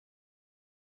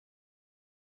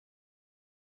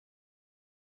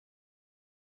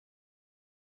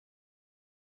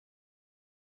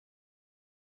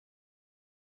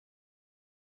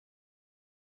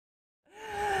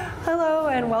Hello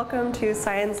and welcome to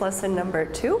science lesson number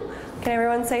 2. Can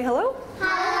everyone say hello?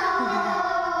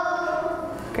 Hello!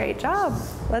 Great job.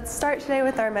 Let's start today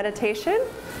with our meditation.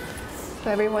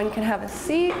 So everyone can have a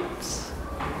seat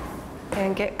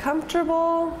and get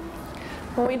comfortable.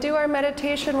 When we do our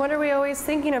meditation, what are we always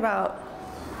thinking about?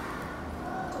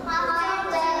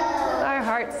 Our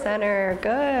heart center.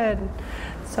 Good.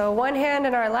 So one hand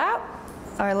in our lap,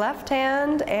 our left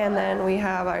hand, and then we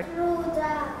have our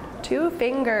 2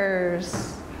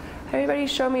 fingers. Everybody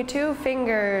show me 2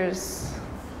 fingers.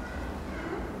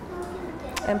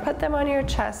 And put them on your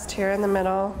chest here in the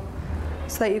middle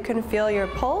so that you can feel your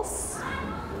pulse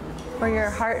or your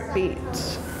heartbeat.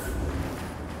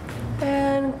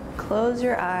 And close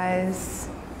your eyes.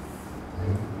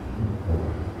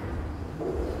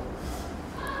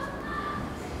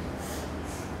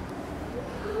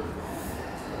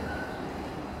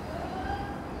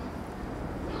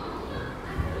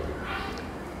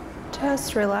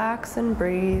 Just relax and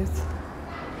breathe.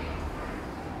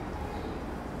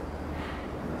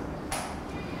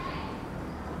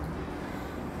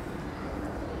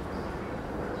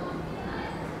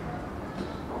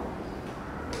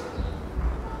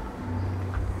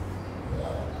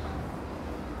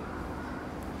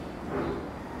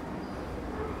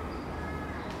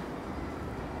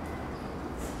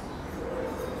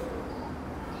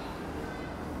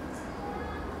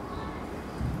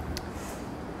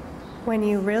 When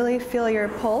you really feel your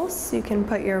pulse, you can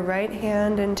put your right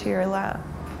hand into your lap.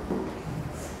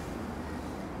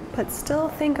 But still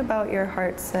think about your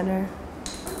heart center.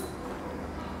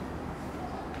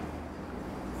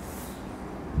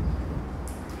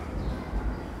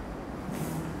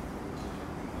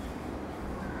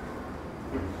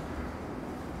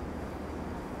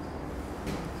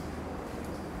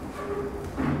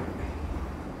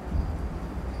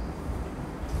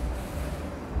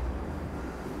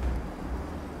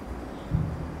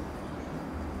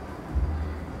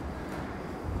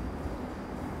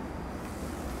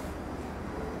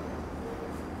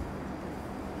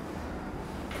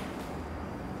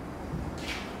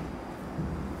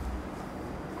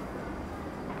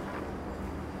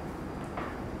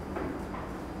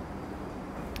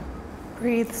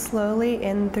 Breathe slowly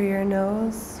in through your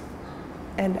nose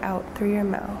and out through your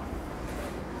mouth.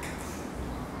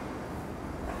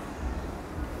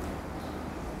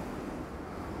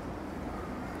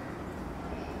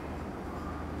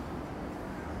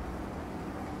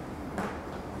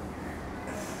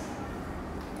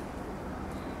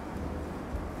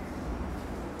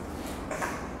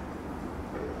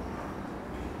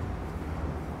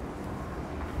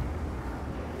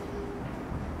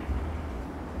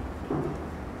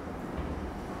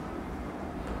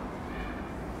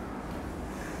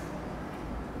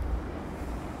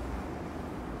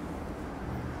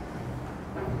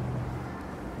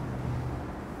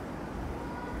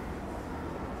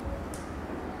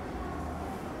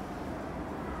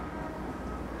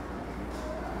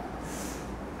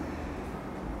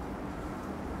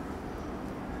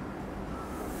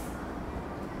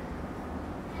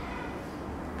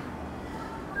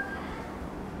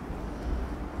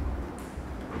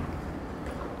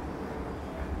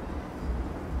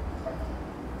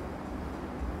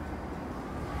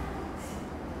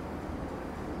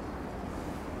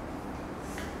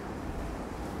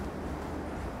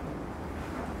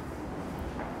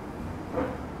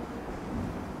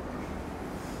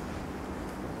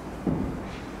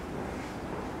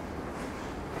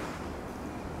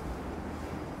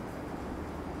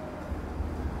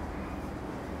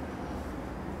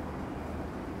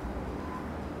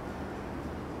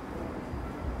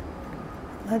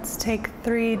 Let's take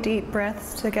 3 deep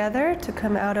breaths together to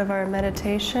come out of our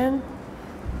meditation.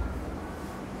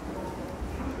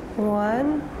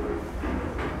 1,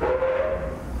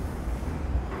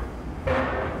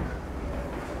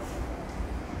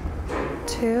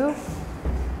 2,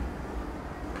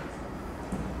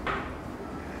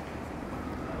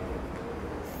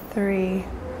 3.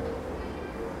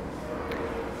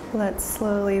 Let's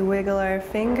slowly wiggle our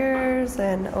fingers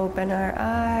and open our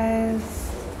eyes.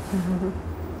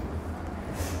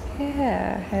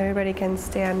 Yeah, everybody can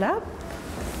stand up.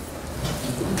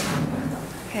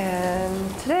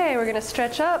 And today we're going to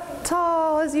stretch up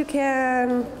tall as you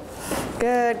can.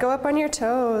 Good, go up on your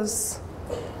toes.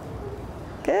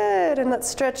 Good, and let's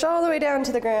stretch all the way down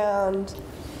to the ground.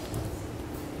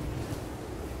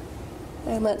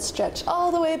 And let's stretch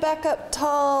all the way back up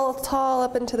tall, tall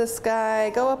up into the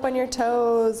sky. Go up on your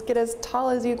toes, get as tall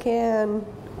as you can.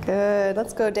 Good,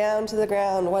 let's go down to the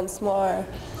ground once more.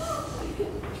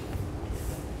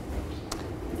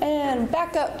 And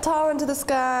back up tall into the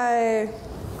sky.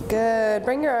 Good.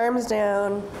 Bring your arms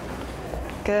down.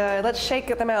 Good. Let's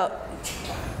shake them out.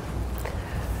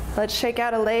 Let's shake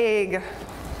out a leg.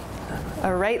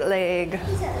 A right leg.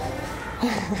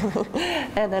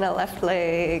 And then a left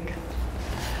leg.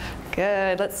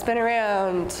 Good. Let's spin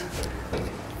around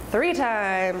 3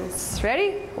 times.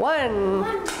 Ready?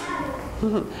 1,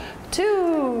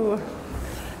 2,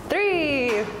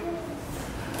 3.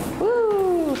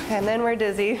 Woo! And then we're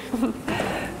dizzy.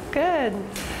 Good.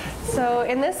 So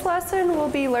in this lesson, we'll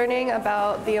be learning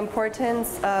about the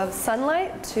importance of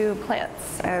sunlight to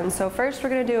plants. And so first, we're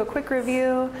going to do a quick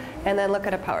review and then look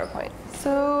at a PowerPoint.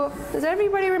 So does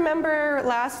everybody remember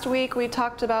last week we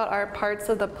talked about our parts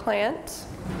of the plant?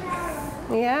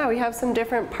 Yeah, we have some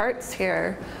different parts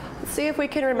here. Let's see if we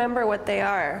can remember what they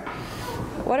are.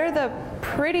 What are the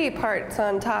pretty parts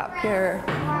on top here?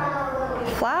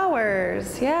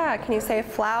 Flowers. Yeah, can you say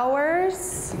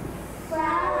flowers?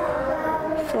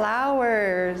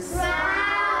 Flowers.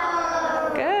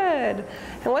 Good.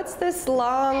 And what's this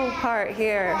long part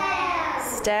here?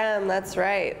 Stem, that's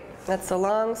right. That's a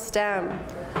long stem.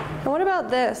 And what about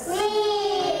this?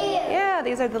 Yeah,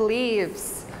 these are the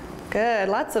leaves. Good,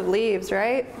 lots of leaves,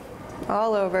 right?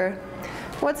 All over.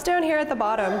 What's down here at the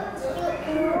bottom?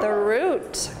 The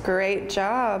root. Great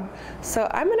job. So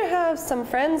I'm going to have some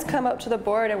friends come up to the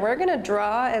board and we're going to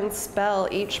draw and spell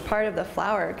each part of the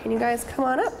flower. Can you guys come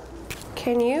on up?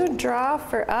 Can you draw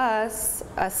for us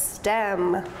a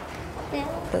stem?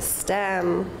 The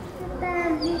stem.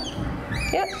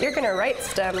 Yep, you're going to write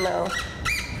stem though.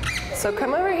 So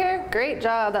come over here. Great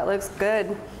job. That looks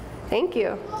good. Thank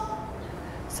you.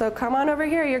 So come on over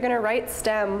here. You're going to write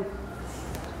stem.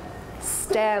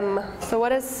 Stem. So what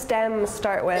does stem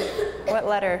start with? What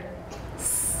letter?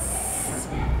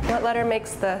 What letter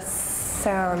makes the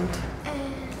sound?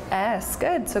 S.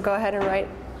 Good. So go ahead and write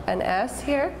an S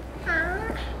here.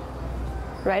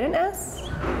 Write an S.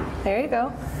 There you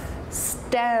go.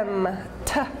 Stem.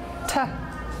 T. T.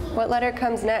 What letter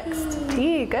comes next?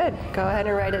 T. Good. Go ahead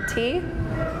and write a T.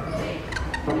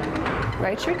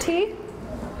 Write your T.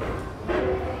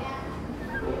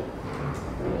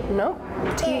 No.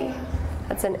 T.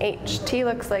 That's an H. T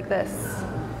looks like this.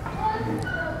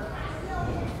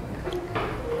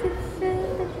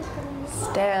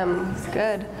 Stem.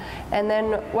 Good. And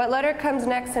then what letter comes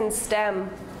next in stem?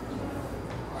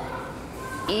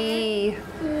 E.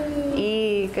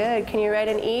 E. Good. Can you write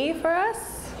an E for us?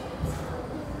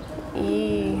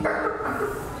 E.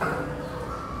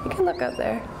 You can look up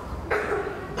there.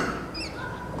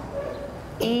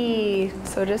 E.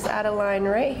 So just add a line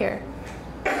right here.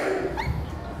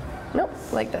 Nope,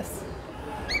 like this.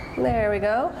 There we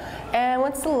go. And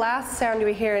what's the last sound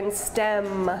we hear in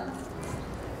stem?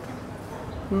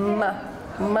 M.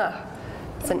 M.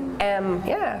 It's an M.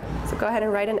 Yeah. So go ahead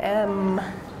and write an M.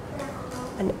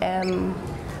 An M.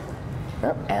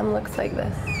 Oh, M looks like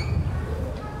this.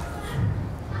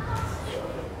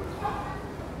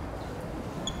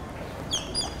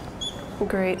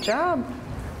 Great job.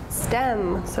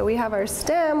 Stem. So we have our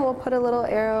stem. We'll put a little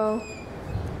arrow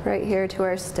right here to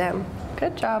our stem.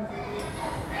 Good job.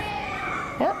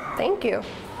 Yep, thank you.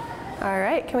 All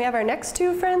right, can we have our next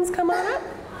 2 friends come on up?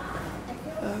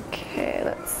 Okay,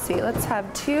 let's see. Let's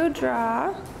have 2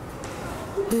 draw.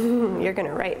 You're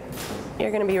gonna write.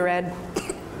 You're gonna be red.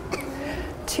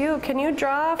 2, can you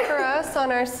draw for us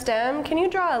on our stem? Can you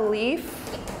draw a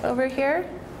leaf over here?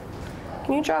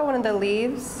 Can you draw one of the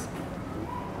leaves?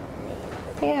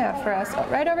 Yeah, for us. Oh,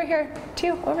 right over here.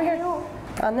 2, over here.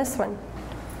 On this one.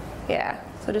 Yeah,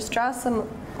 so just draw some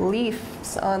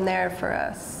leaves on there for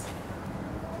us.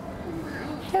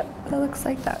 Yep, that looks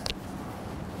like that.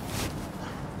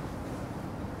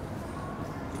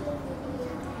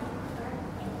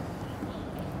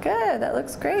 Good, that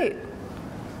looks great.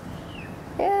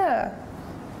 Yeah,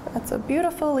 that's a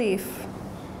beautiful leaf.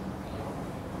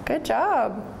 Good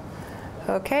job.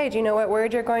 Okay, do you know what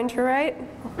word you're going to write?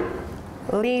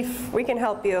 Leaf. We can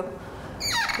help you.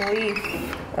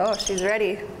 Leaf. Oh, she's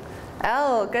ready.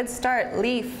 L, good start.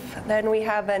 Leaf. Then we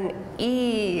have an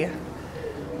E.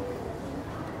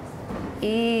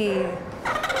 E.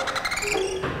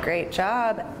 Great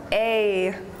job.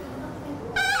 A.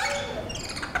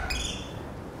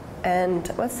 And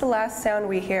what's the last sound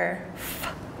we hear?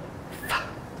 F.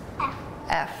 F.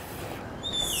 F.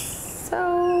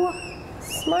 So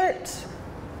smart.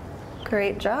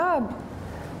 Great job.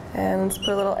 And let's put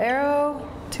a little arrow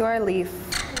to our leaf.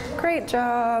 Great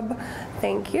job.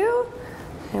 Thank you.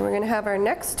 And we're going to have our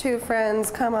next 2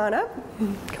 friends come on up.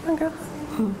 Come on, girls.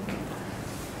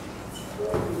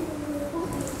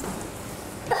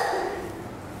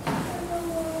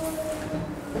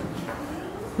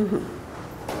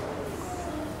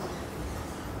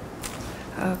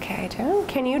 Okay, Tim,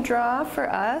 can you draw for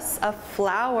us a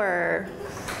flower?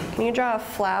 Can you draw a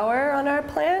flower on our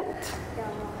plant?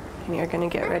 And you're gonna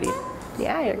get ready.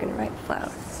 Yeah, you're gonna write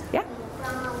flowers. Yeah.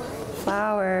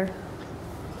 Flower.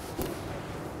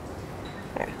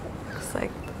 There, looks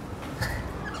like.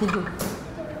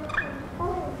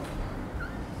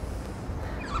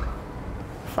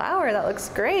 Flower, that looks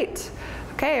great.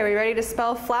 Okay, are we ready to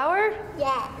spell flower?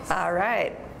 Yes. All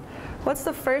right. What's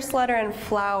the first letter in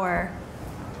flower?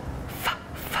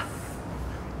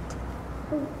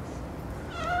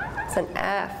 It's an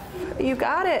F. You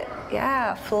got it.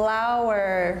 Yeah,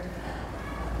 flower.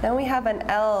 Then we have an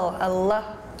L, a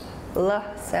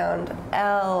L sound.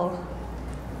 L.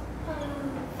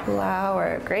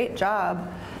 Flower. Great job.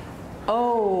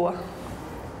 O.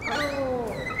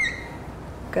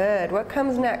 Good. What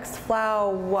comes next?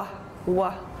 Flower.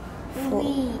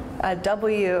 A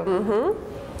W.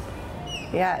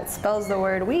 Mm-hmm. Yeah, it spells the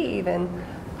word we even.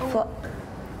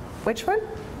 Which one?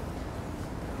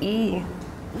 E.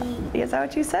 Is that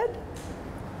what you said?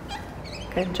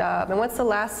 Good job. And what's the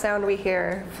last sound we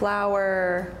hear?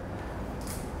 Flower.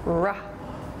 Ra.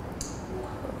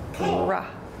 Ra.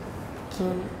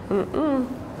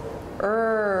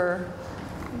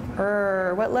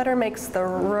 What letter makes the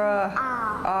R?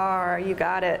 R. You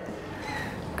got it.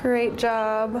 Great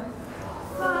job.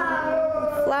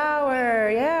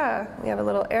 Flower. Yeah. We have a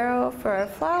little arrow for our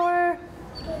flower.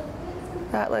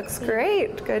 That looks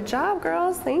great. Good job,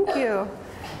 girls. Thank you.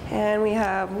 And we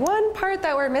have one part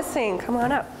that we're missing. Come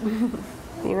on up. You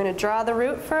going to draw the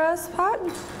root for us, Pot?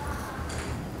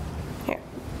 Here.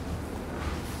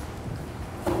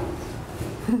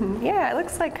 Yeah, it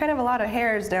looks like kind of a lot of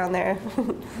hairs down there.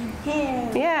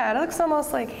 Hair. Yeah, it looks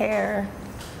almost like hair.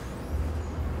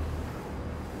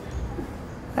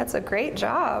 That's a great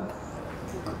job.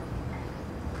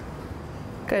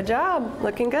 Good job.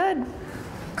 Looking good.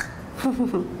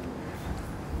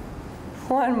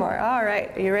 One more. All right.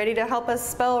 Are you ready to help us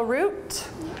spell root?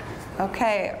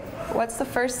 Okay. What's the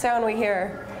first sound we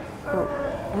hear?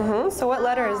 So what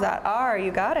letter is that? R. You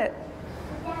got it.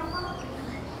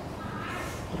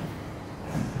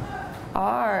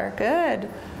 R. Good.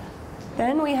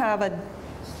 Then we have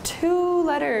two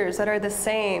letters that are the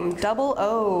same. Double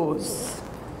O's.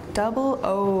 Double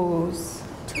O's.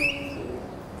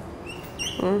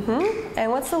 And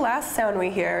what's the last sound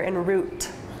we hear in root?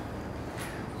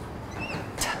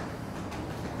 T.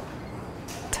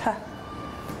 T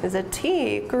is a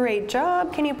T. Great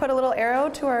job. Can you put a little arrow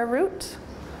to our root?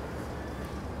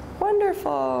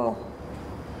 Wonderful.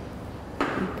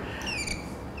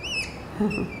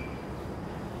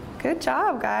 Good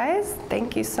job, guys.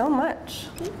 Thank you so much.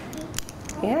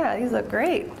 Yeah, these look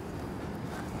great.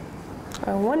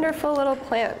 A wonderful little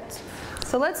plant.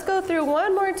 So let's go through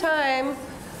one more time,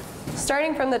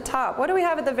 starting from the top. What do we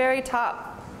have at the very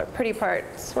top? Pretty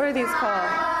parts. What are these called?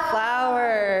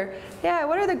 Flower. Yeah,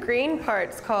 what are the green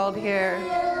parts called here?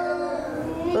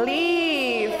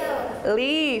 Leaf.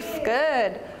 Leaf.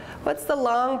 Good. What's the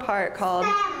long part called?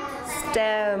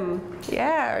 Stem.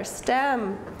 Yeah, or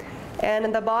stem. And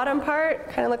in the bottom part,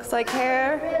 kind of looks like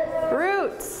hair.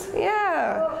 Roots.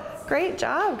 Yeah. Great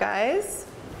job, guys.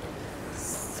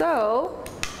 So,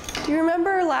 do you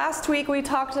remember last week we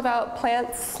talked about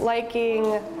plants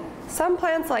liking, some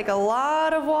plants like a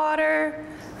lot of water,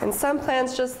 and some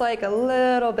plants just like a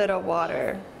little bit of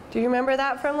water. Do you remember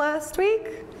that from last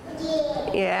week?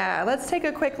 Yeah, let's take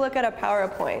a quick look at a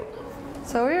PowerPoint.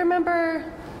 So we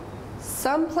remember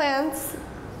some plants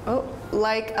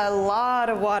like a lot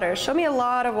of water. Show me a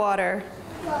lot of water.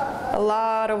 A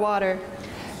lot of water.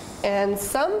 And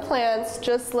some plants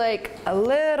just like a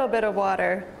little bit of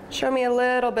water. Show me a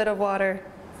little bit of water.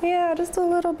 Yeah, just a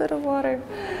little bit of water.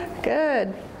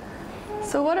 Good.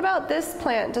 So what about this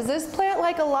plant? Does this plant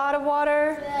like a lot of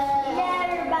water?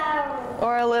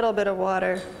 Or a little bit of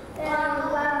water?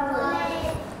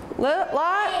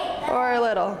 Lot or a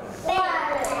little?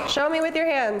 Show me with your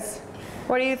hands.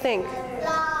 What do you think?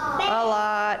 A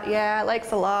lot. Yeah, it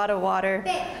likes a lot of water.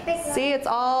 See, it's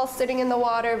all sitting in the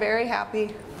water, very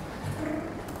happy.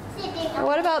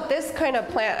 What about this kind of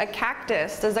plant, a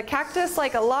cactus? Does a cactus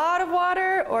like a lot of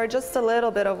water or just a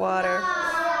little bit of water?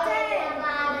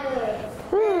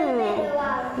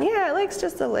 Yeah, it likes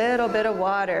just a little bit of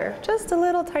water, just a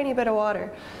little tiny bit of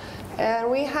water. And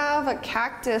we have a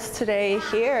cactus today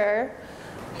here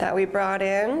that we brought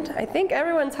in. I think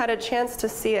everyone's had a chance to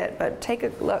see it, but take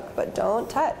a look, but don't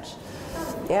touch.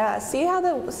 Yeah, see how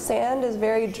the sand is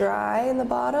very dry in the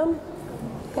bottom?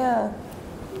 Yeah.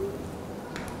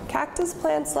 Cactus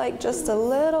plants like just a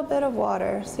little bit of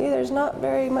water. See, there's not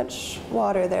very much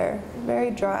water there.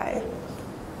 Very dry.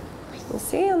 You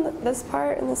see this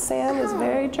part in the sand is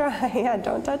very dry. Yeah,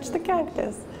 don't touch the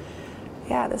cactus.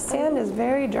 Yeah, the sand is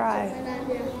very dry.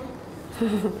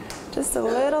 Just a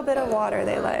little bit of water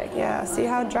they like. Yeah, see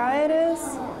how dry it is?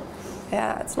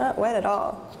 Yeah, it's not wet at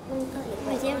all.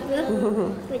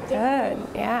 Good,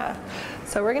 yeah.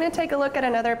 So we're going to take a look at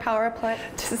another power plant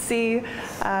to see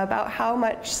about how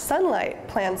much sunlight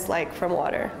plants like from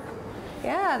water.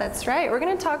 Yeah, that's right. We're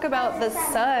going to talk about the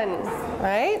sun,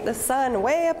 right? The sun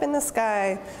way up in the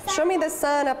sky. Show me the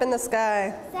sun up in the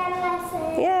sky.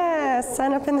 Yeah,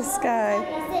 sun up in the sky.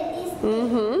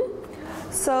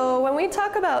 So when we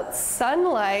talk about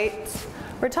sunlight,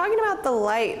 we're talking about the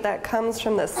light that comes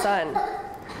from the sun.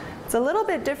 It's a little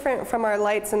bit different from our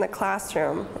lights in the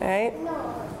classroom, right?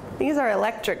 These are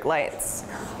electric lights.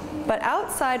 But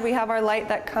outside we have our light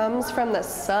that comes from the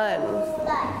sun.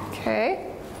 Okay?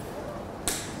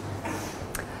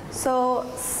 So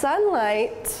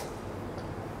sunlight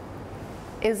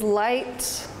is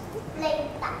light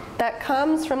that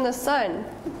comes from the sun.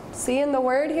 See in the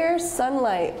word here,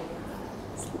 sunlight.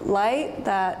 Light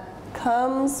that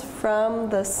comes from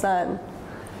the sun.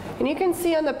 And you can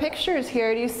see on the pictures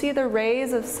here, do you see the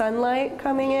rays of sunlight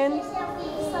coming in?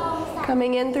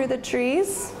 Coming in through the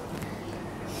trees?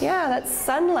 Yeah, that's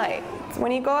sunlight.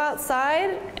 When you go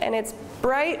outside and it's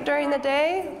bright during the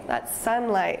day, that's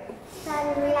sunlight.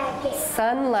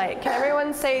 Sunlight. Can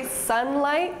everyone say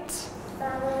sunlight?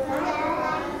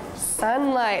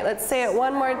 Sunlight. Let's say it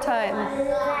one more time.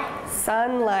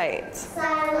 Sunlight.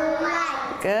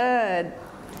 Good.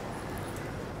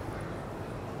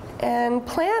 And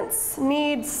plants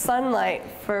need sunlight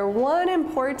for one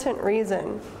important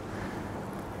reason.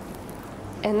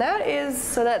 And that is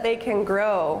so that they can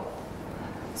grow.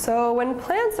 So when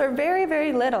plants are very,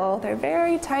 very little, they're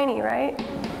very tiny, right?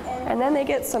 And then they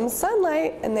get some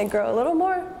sunlight and they grow a little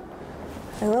more.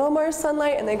 And a little more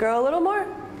sunlight and they grow a little more.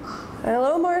 And a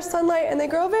little more sunlight and they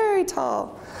grow very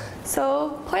tall.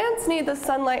 So plants need the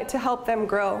sunlight to help them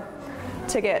grow,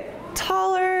 to get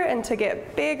taller and to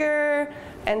get bigger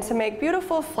and to make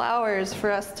beautiful flowers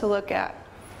for us to look at.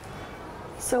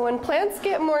 So when plants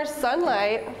get more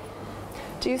sunlight,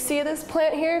 do you see this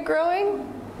plant here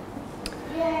growing?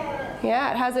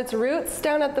 Yeah, it has its roots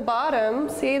down at the bottom.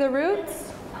 See the roots?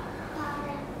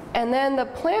 And then the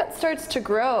plant starts to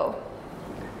grow.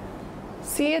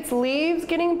 See its leaves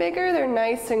getting bigger? They're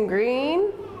nice and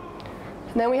green.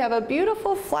 And then we have a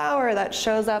beautiful flower that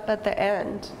shows up at the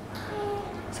end.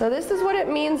 So this is what it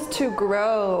means to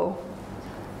grow,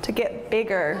 to get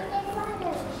bigger.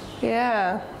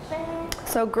 Yeah.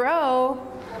 So grow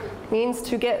means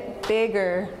to get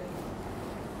bigger.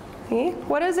 See?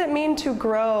 What does it mean to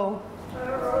grow?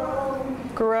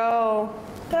 Grow.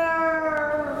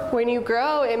 When you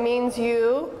grow, it means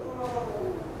you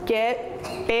get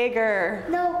bigger.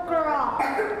 No,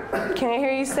 grow. Can I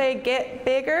hear you say get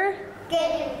bigger?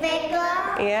 Get bigger.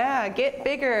 Yeah, get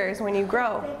bigger is when you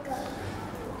grow.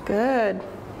 Good.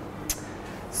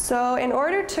 So in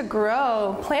order to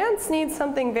grow, plants need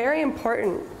something very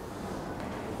important.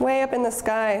 Way up in the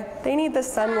sky, they need the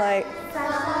sunlight.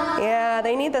 Yeah,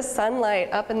 they need the sunlight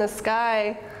up in the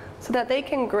sky so that they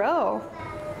can grow.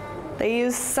 They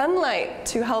use sunlight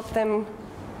to help them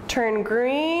turn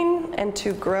green and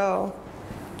to grow,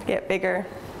 get bigger.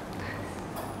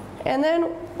 And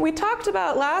then we talked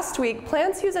about last week,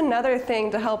 plants use another thing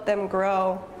to help them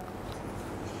grow.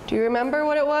 Do you remember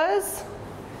what it was?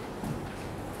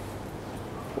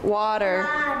 Water.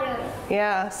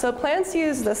 Yeah, so plants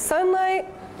use the sunlight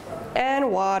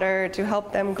and water to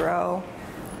help them grow,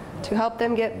 to help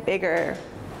them get bigger.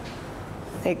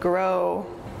 They grow.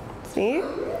 See?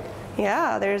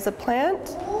 Yeah, there's a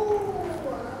plant.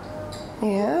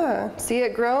 Yeah, see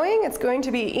it growing? It's going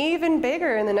to be even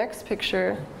bigger in the next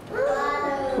picture.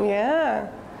 Yeah.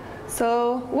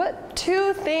 So what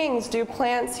two things do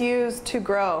plants use to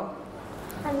grow?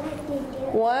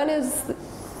 One is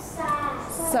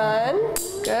sun.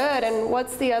 Good. And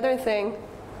what's the other thing?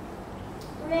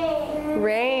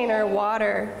 Rain or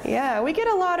water. Yeah, we get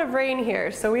a lot of rain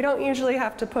here, so we don't usually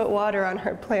have to put water on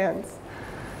our plants.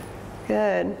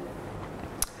 Good.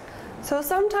 So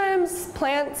sometimes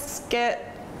plants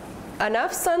get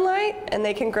enough sunlight and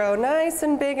they can grow nice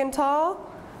and big and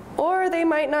tall, or they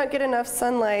might not get enough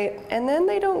sunlight and then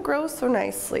they don't grow so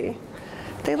nicely.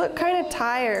 They look kind of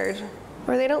tired,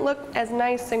 or they don't look as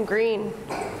nice and green.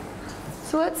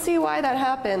 So let's see why that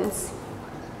happens.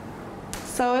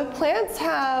 So if plants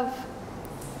have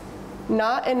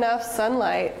not enough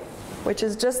sunlight, which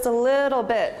is just a little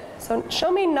bit, so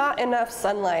show me not enough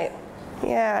sunlight.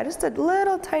 Yeah, just a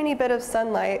little tiny bit of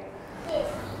sunlight.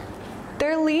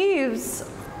 Their leaves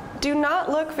do not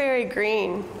look very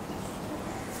green.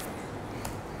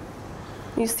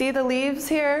 You see the leaves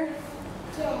here?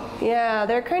 Yeah,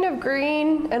 they're kind of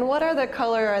green. And what are the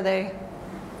color are they?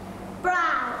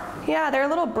 Brown. Yeah, they're a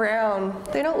little brown.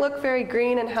 They don't look very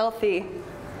green and healthy.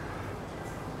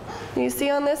 You see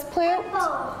on this plant?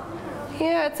 Purple.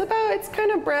 Yeah, it's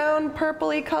kind of brown,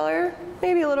 purpley color,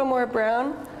 maybe a little more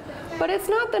brown. But it's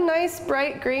not the nice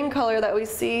bright green color that we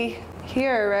see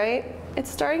here, right? It's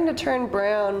starting to turn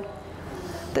brown.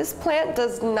 This plant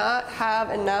does not have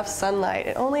enough sunlight.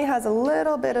 It only has a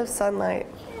little bit of sunlight.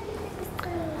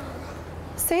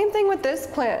 Same thing with this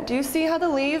plant. Do you see how the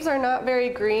leaves are not very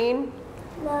green?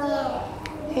 No.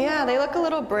 Yeah, they look a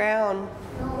little brown.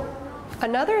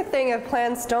 Another thing if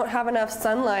plants don't have enough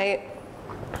sunlight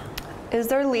is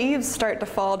their leaves start to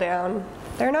fall down.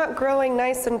 They're not growing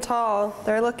nice and tall.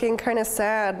 They're looking kind of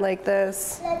sad like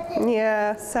this.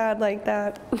 Yeah, sad like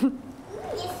that.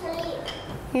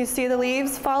 You see the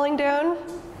leaves falling down?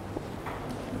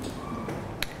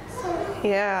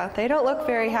 Yeah, they don't look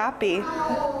very happy.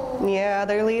 Yeah,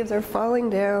 their leaves are falling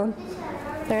down.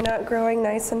 They're not growing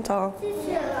nice and tall.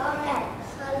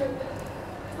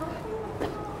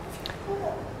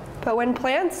 But when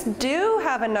plants do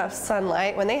have enough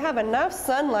sunlight, when they have enough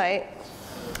sunlight,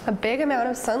 a big amount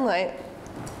of sunlight,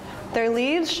 their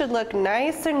leaves should look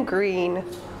nice and green.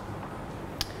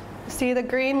 See the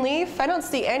green leaf? I don't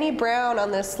see any brown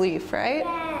on this leaf, right?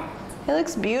 It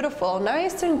looks beautiful,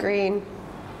 nice and green.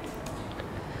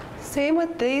 Same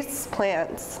with these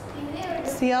plants.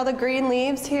 See all the green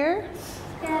leaves here?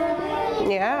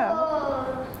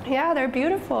 Yeah. Yeah, they're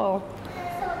beautiful.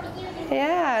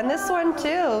 Yeah, and this one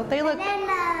too. They look.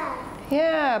 Banana.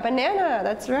 Yeah, banana.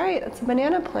 That's right. It's a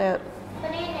banana plant.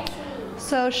 Banana tree.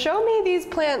 So show me these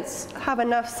plants have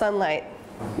enough sunlight.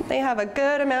 They have a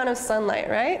good amount of sunlight,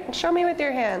 right? Show me with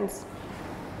your hands.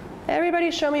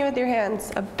 Everybody show me with your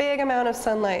hands. A big amount of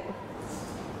sunlight.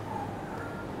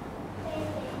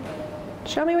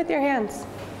 Show me with your hands.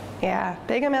 Yeah,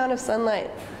 big amount of sunlight.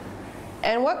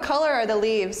 And what color are the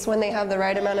leaves when they have the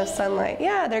right amount of sunlight?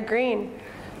 Yeah, they're green.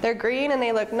 They're green and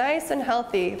they look nice and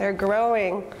healthy. They're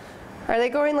growing. Are they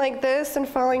going like this and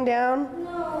falling down?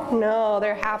 No. No,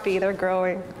 they're happy. They're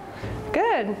growing.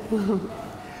 Good.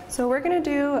 So we're going to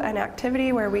do an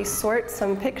activity where we sort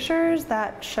some pictures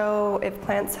that show if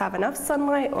plants have enough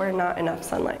sunlight or not enough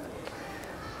sunlight.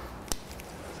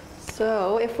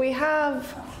 So if we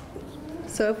have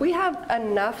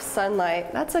enough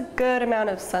sunlight, that's a good amount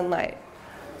of sunlight.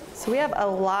 So we have a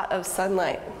lot of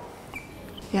sunlight.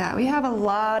 Yeah, we have a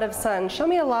lot of sun. Show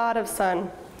me a lot of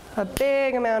sun. A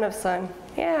big amount of sun.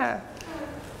 Yeah.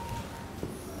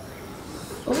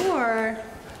 Or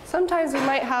sometimes we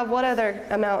might have what other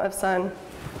amount of sun?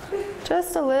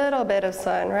 Just a little bit of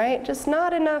sun, right? Just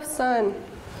not enough sun.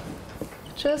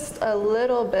 Just a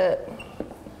little bit.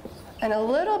 And a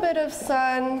little bit of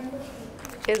sun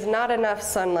is not enough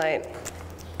sunlight.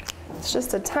 It's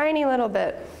just a tiny little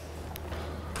bit.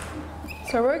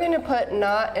 So we're going to put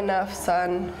not enough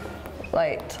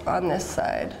sunlight on this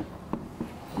side.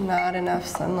 Not enough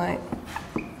sunlight.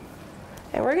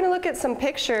 And we're going to look at some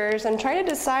pictures and try to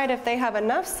decide if they have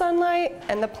enough sunlight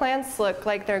and the plants look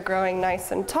like they're growing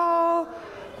nice and tall,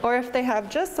 or if they have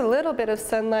just a little bit of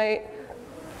sunlight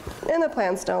and the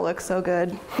plants don't look so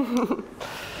good.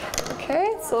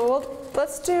 Okay, so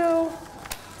let's do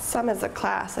some as a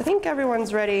class. I think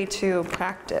everyone's ready to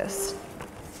practice.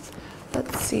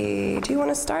 Let's see, do you want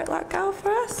to start, Lakao,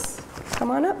 for us?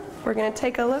 Come on up. We're going to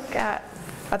take a look at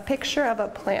a picture of a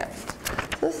plant.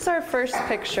 So this is our first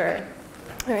picture.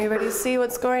 Everybody see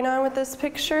what's going on with this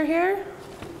picture here?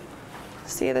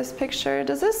 See this picture?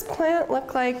 Does this plant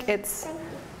look like it's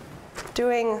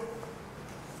doing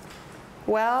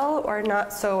well or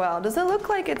not so well? Does it look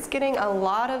like it's getting a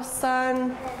lot of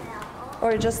sun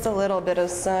or just a little bit of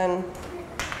sun?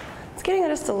 It's getting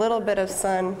just a little bit of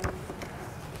sun.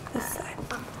 This side.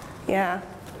 Yeah.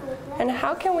 And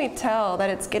how can we tell that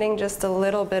it's getting just a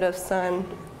little bit of sun?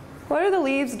 What are the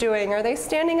leaves doing? Are they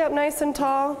standing up nice and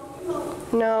tall?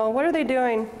 No. What are they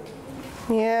doing?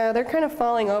 Yeah, they're kind of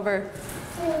falling over.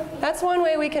 That's one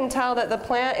way we can tell that the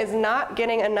plant is not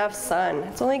getting enough sun.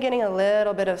 It's only getting a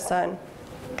little bit of sun.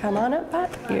 Come on up,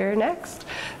 Pat. You're next.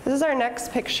 This is our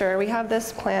next picture. We have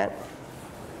this plant.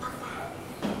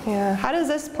 Yeah. How does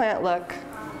this plant look?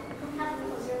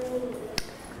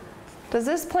 Does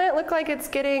this plant look like it's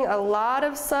getting a lot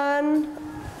of sun,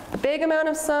 a big amount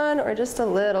of sun, or just a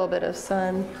little bit of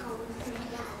sun?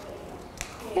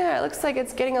 Yeah, it looks like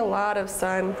it's getting a lot of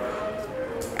sun.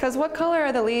 Because what color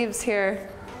are the leaves here?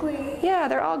 Green. Yeah,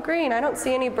 they're all green. I don't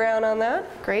see any brown on that.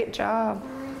 Great job.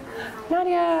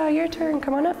 Nadia, your turn.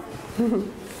 Come on up.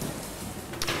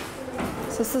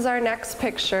 So this is our next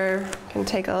picture. You can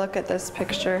take a look at this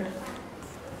picture.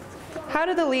 How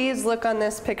do the leaves look on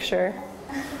this picture?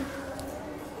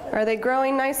 Are they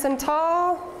growing nice and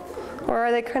tall, or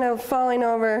are they kind of falling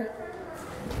over?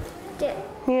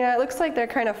 Yeah, it looks like they're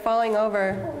kind of falling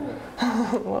over.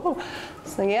 Whoa.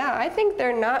 So yeah, I think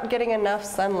they're not getting enough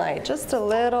sunlight, just a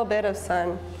little bit of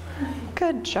sun.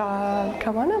 Good job.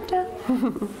 Come on up, Dad.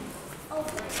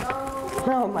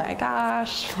 Oh my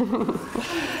gosh.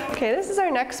 Okay, this is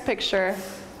our next picture.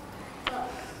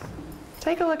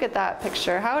 Take a look at that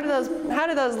picture. How do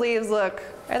those leaves look?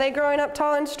 Are they growing up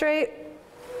tall and straight?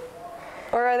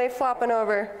 Or are they flopping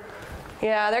over?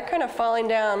 Yeah, they're kind of falling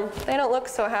down. They don't look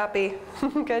so happy.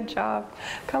 Good job.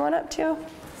 Come on up too.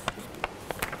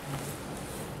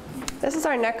 This is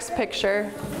our next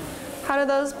picture. How do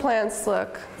those plants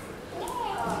look?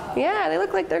 Yeah, they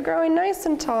look like they're growing nice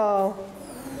and tall.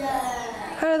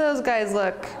 How do those guys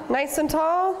look? Nice and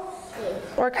tall?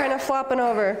 Or kind of flopping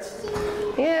over?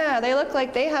 Yeah, they look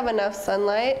like they have enough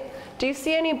sunlight. Do you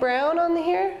see any brown on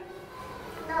here?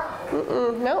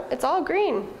 No, it's all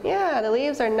green. Yeah, the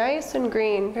leaves are nice and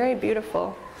green. Very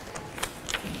beautiful.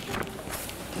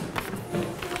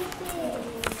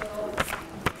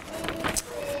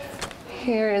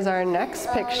 Here is our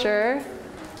next picture.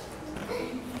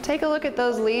 Take a look at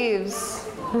those leaves.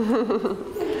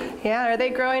 Yeah, are they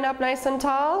growing up nice and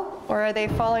tall, or are they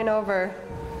falling over?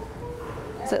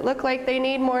 Does it look like they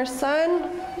need more sun?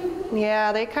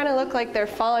 Yeah, they kind of look like they're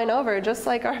falling over, just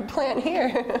like our plant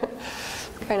here.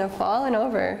 Kind of falling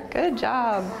over. Good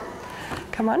job.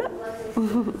 Come on up.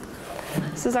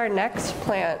 This is our next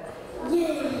plant.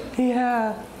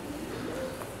 Yeah.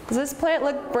 Does this plant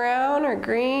look brown or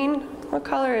green? What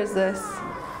color is this?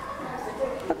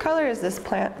 What color is this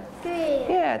plant? Green.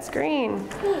 Yeah, it's green.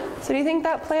 So do you think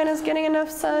that plant is getting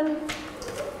enough sun?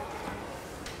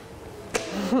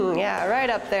 Yeah, right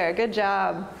up there. Good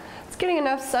job. It's getting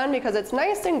enough sun because it's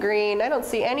nice and green. I don't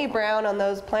see any brown on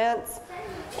those plants.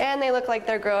 And they look like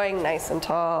they're growing nice and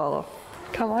tall.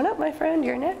 Come on up, my friend.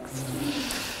 You're next.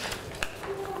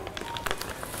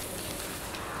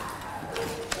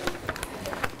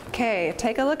 Okay,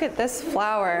 take a look at this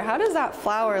flower. How does that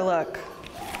flower look?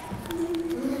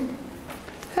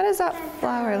 How does that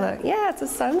flower look? Yeah, it's a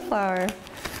sunflower.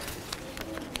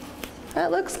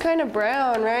 That looks kind of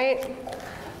brown, right?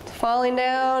 It's falling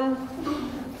down.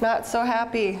 Not so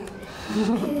happy.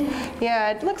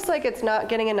 Yeah, it looks like it's not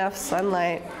getting enough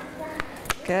sunlight.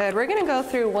 Good. We're going to go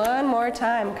through one more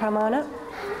time. Come on up.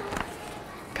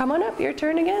 Come on up. Your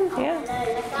turn again.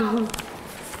 Yeah.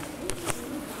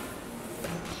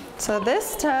 So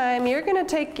this time you're going to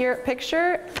take your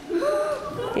picture.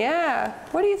 Yeah.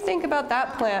 What do you think about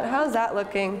that plant? How's that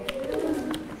looking?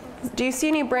 Do you see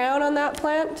any brown on that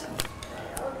plant?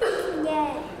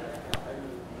 Yeah.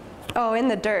 Oh, in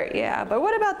the dirt, yeah. But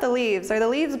what about the leaves? Are the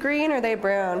leaves green or are they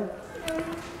brown?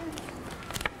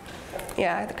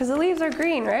 Yeah, because the leaves are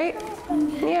green, right?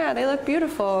 Yeah, they look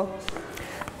beautiful.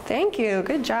 Thank you.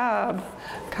 Good job.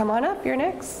 Come on up. You're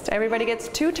next. Everybody gets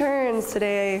 2 turns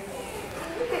today.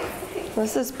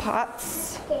 This is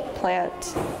Pot's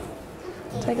plant.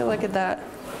 Take a look at that.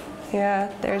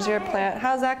 Yeah, there's your plant.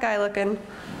 How's that guy looking?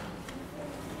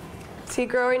 Is he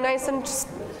growing nice and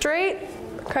straight?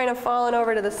 Kind of falling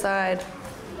over to the side.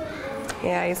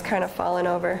 Yeah, he's kind of falling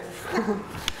over.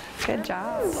 Good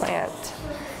job, plant.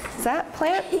 Is that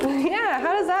plant? Yeah,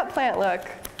 how does that plant look?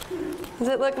 Does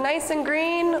it look nice and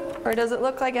green, or does it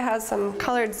look like it has some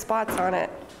colored spots on it?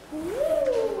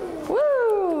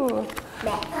 Woo!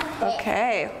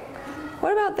 Okay.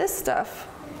 What about this stuff?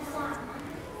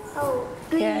 Oh,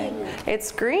 green. Yeah,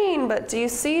 it's green, but do you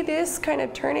see this kind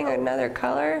of turning another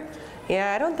color?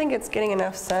 Yeah, I don't think it's getting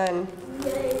enough sun.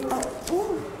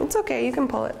 Oh, it's okay, you can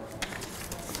pull it.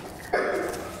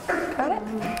 Got it?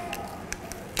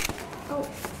 Oh,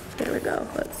 there we go.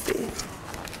 Let's see.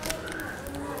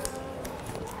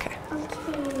 Okay.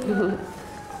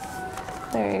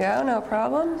 There you go, no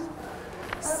problem.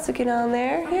 Stick it on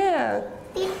there. Yeah.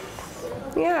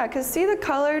 Yeah, because see the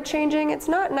color changing? It's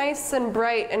not nice and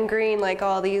bright and green like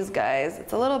all these guys.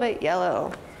 It's a little bit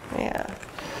yellow. Yeah.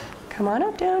 Come on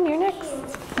up, down. You're next.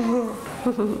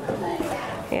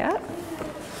 Yeah.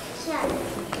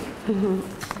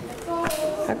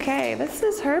 Okay, this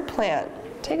is her plant.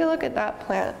 Take a look at that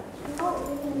plant.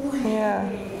 Yeah.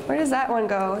 Where does that one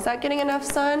go? Is that getting enough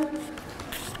sun?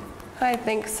 I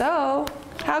think so.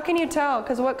 How can you tell?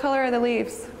 Because what color are the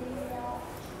leaves?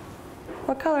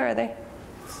 What color are they?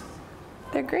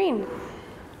 They're green.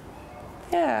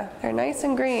 Yeah, they're nice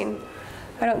and green.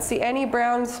 I don't see any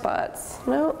brown spots.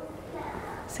 Nope.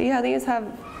 See how these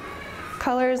have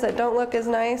colors that don't look as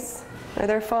nice? Or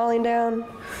they're falling down?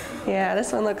 Yeah,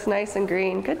 this one looks nice and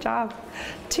green. Good job.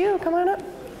 2, come on up.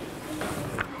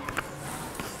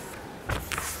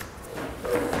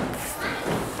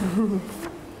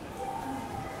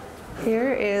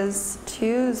 Here is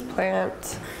 2's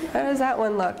plant. How does that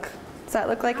one look? Does that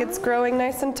look like it's growing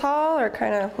nice and tall or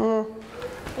kind of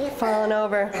falling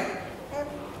over?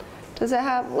 Does it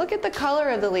have, look at the color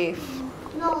of the leaf.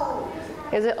 No.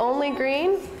 Is it only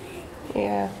green?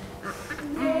 Yeah.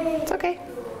 It's okay.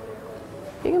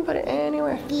 You can put it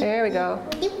anywhere. There we go.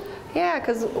 Yeah,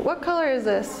 because what color is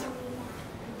this?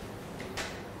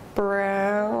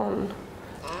 Brown.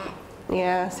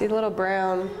 Yeah, see the little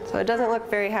brown. So it doesn't look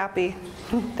very happy.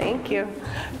 Thank you.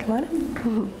 Come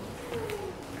on.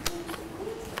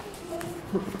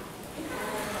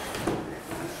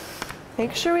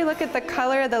 Make sure we look at the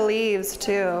color of the leaves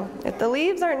too. If the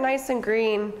leaves aren't nice and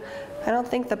green, I don't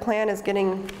think the plant is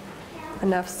getting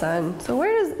enough sun. So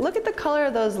look at the color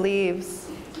of those leaves.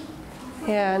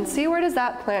 Yeah, and see where does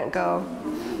that plant go?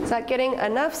 Is that getting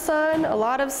enough sun, a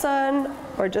lot of sun,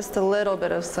 or just a little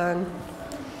bit of sun?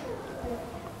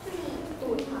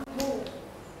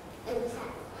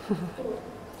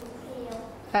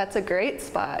 That's a great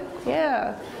spot.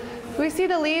 Yeah. We see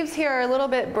the leaves here are a little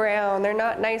bit brown. They're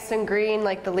not nice and green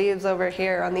like the leaves over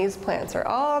here on these plants. Are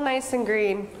all nice and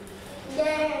green.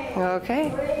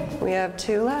 Okay, we have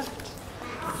 2 left.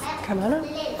 Come on up.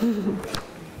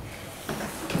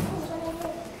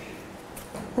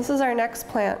 This is our next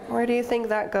plant. Where do you think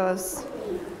that goes?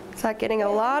 Is that getting a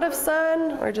lot of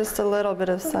sun or just a little bit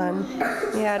of sun?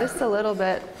 Yeah, just a little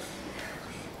bit.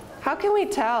 How can we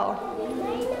tell?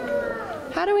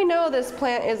 How do we know this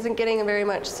plant isn't getting very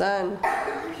much sun?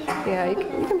 Yeah, you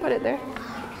can put it there.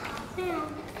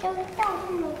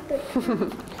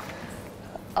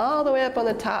 All the way up on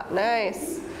the top.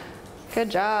 Nice. Good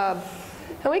job.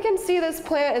 And we can see this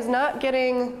plant is not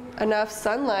getting enough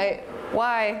sunlight.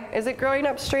 Why? Is it growing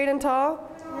up straight and tall?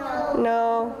 No.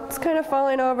 No. It's kind of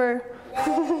falling over.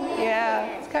 Yeah,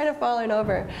 it's kind of falling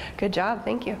over. Good job.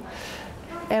 Thank you.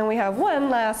 And we have one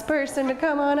last person to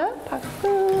come on up.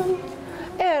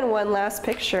 And one last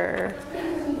picture.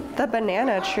 The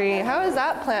banana tree. How does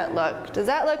that plant look? Does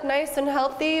that look nice and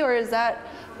healthy, or does that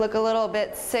look a little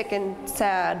bit sick and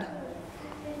sad?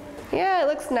 Yeah, it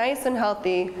looks nice and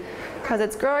healthy because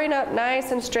it's growing up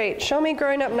nice and straight. Show me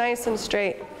growing up nice and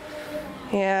straight.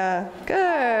 Yeah,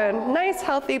 good. Nice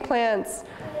healthy plants.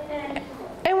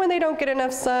 And when they don't get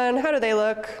enough sun, how do they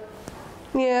look?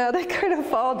 Yeah, they kind of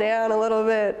fall down a little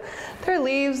bit. Their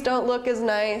leaves don't look as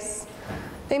nice.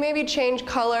 They maybe change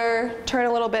color, turn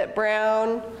a little bit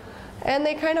brown, and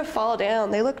they kind of fall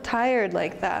down. They look tired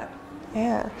like that.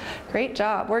 Yeah, great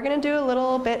job. We're gonna do a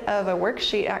little bit of a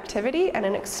worksheet activity and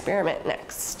an experiment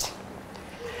next.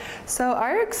 So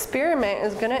our experiment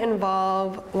is gonna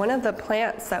involve one of the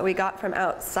plants that we got from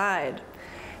outside.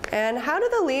 And how do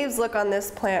the leaves look on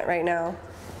this plant right now?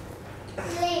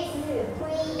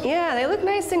 Yeah, they look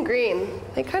nice and green.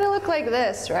 They kind of look like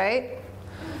this, right?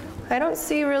 I don't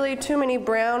see really too many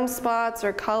brown spots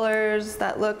or colors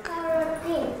that look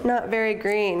not very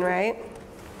green, right?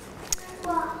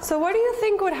 So what do you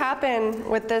think would happen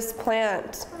with this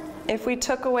plant if we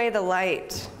took away the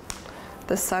light,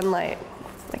 the sunlight?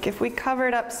 Like if we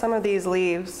covered up some of these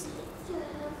leaves,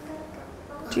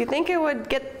 do you think it would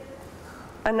get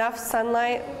enough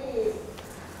sunlight?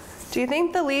 Do you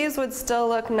think the leaves would still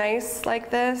look nice like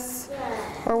this?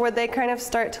 Or would they kind of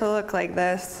start to look like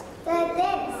this? Like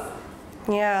this.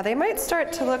 Yeah, they might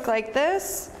start to look like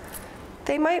this.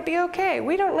 They might be okay.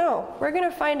 We don't know. We're going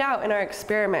to find out in our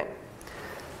experiment.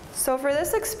 So for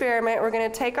this experiment, we're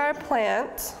going to take our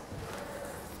plant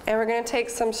and we're going to take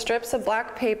some strips of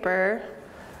black paper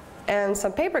and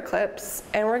some paper clips,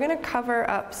 and we're going to cover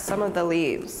up some of the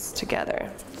leaves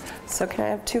together. So can I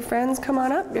have 2 friends come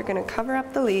on up? You're going to cover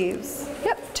up the leaves.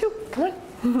 Yep, 2. Come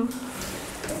on.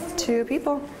 2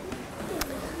 people.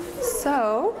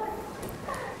 So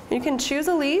you can choose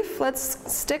a leaf.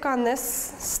 Let's stick on this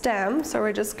stem. So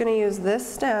we're just going to use this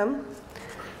stem.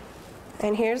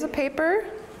 And here's a paper.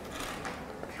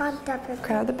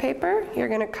 Grab the paper. You're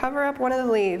going to cover up one of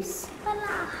the leaves.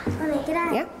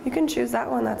 Yeah, you can choose that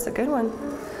one. That's a good one.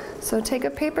 So take a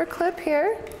paper clip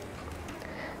here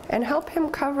and help him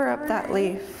cover up that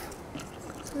leaf.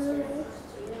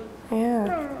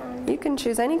 Yeah, you can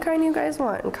choose any kind you guys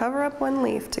want and cover up one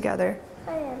leaf together.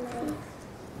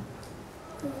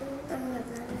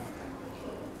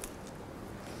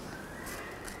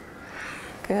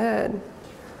 Good.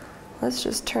 Let's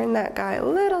just turn that guy a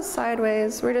little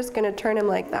sideways. We're just going to turn him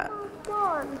like that.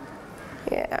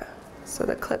 Yeah, so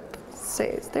the clip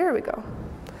stays. There we go.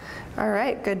 All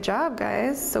right, good job,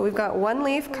 guys. So we've got one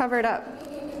leaf covered up.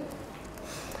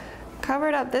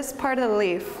 Covered up this part of the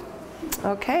leaf.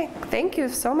 Okay, thank you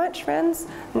so much, friends.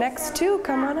 Next two,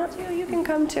 come on up. You can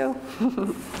come too.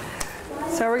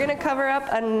 So we're gonna cover up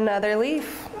another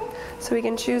leaf. So we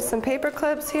can choose some paper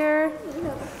clips here.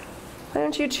 Why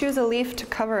don't you choose a leaf to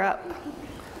cover up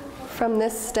from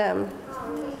this stem?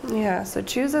 Yeah, so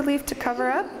choose a leaf to cover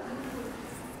up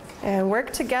and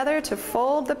work together to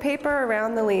fold the paper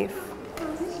around the leaf.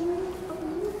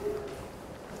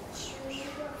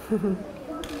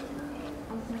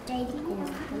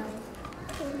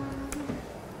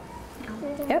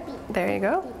 Yep, there you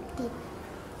go.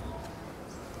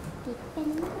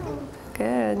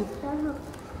 Good.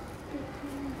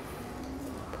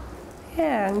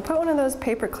 Yeah, and put one of those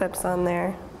paper clips on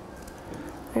there.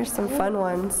 There's some fun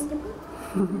ones.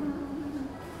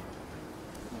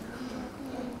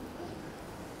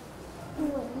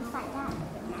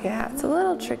 Yeah, it's a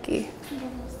little tricky.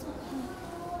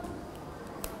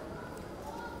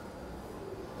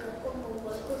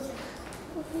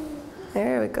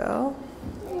 There we go.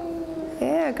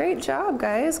 Yeah, great job,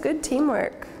 guys. Good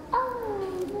teamwork.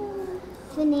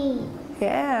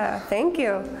 Yeah, thank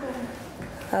you.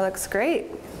 That looks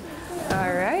great.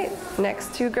 All right,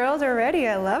 next two girls are ready.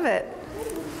 I love it.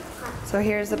 So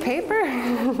here's the paper.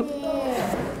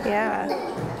 Yeah.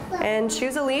 And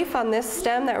choose a leaf on this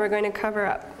stem that we're going to cover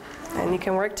up. And you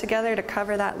can work together to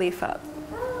cover that leaf up.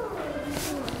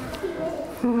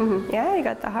 Yeah, you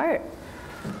got the heart.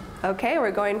 Okay,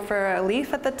 we're going for a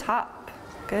leaf at the top.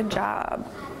 Good job.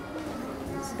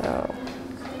 So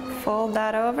fold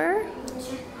that over.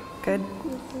 Good.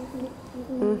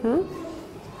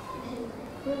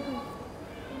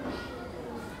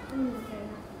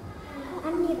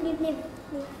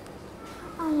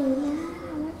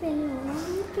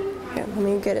 Here, let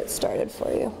me get it started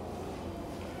for you.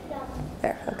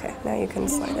 There, okay, now you can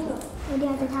slide it.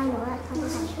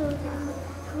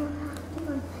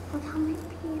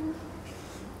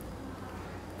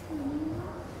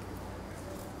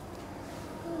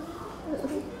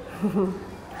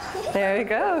 There we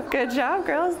go. Good job,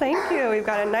 girls. Thank you. We've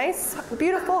got a nice,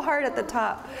 beautiful heart at the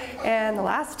top. And the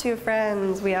last two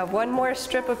friends, we have one more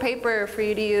strip of paper for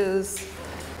you to use.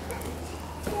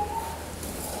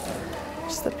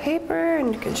 Just the paper,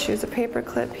 and you can choose a paper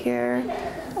clip here.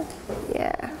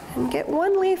 Yeah, and get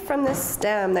one leaf from this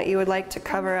stem that you would like to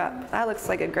cover up. That looks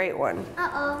like a great one.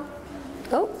 Uh-oh.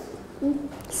 Oh,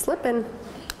 slipping.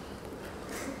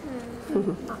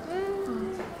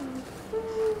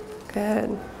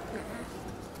 Good.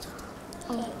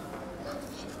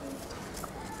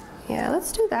 Yeah,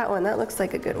 let's do that one. That looks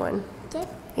like a good one.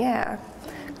 Yeah,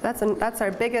 that's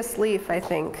our biggest leaf, I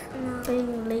think. Big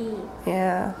leaf.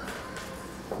 Yeah.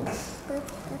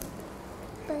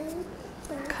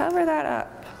 Cover that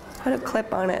up. Put a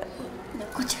clip on it.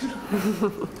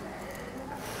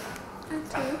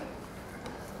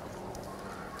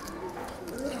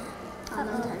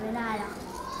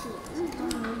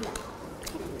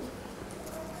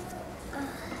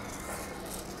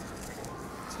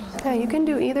 Yeah, you can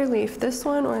do either leaf, this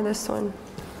one or this one.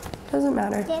 Doesn't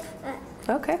matter.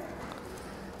 Okay.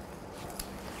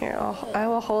 Here, I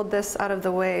will hold this out of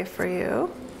the way for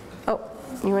you. Oh,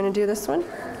 you want to do this one?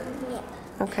 Yeah.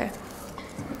 Okay.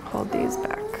 Hold these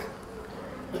back.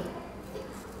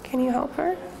 Can you help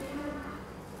her?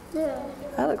 Yeah.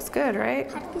 That looks good, right?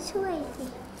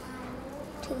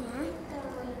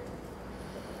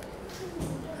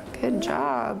 Good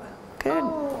job. Good.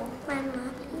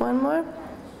 One more?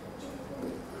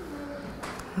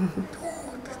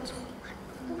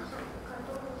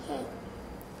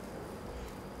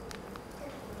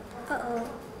 Uh-oh.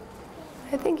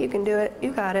 I think you can do it.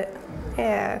 You got it.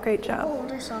 Yeah, great job. Oh,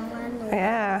 there's someone.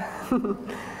 Yeah.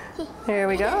 There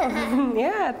we go.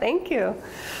 Yeah, thank you.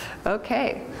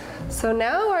 Okay, so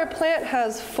now our plant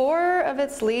has 4 of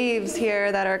its leaves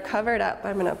here that are covered up.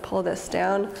 I'm gonna pull this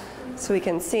down so we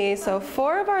can see. So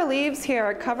 4 of our leaves here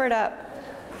are covered up.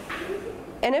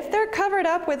 And if they're covered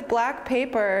up with black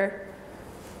paper,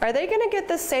 are they gonna get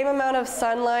the same amount of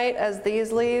sunlight as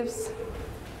these leaves?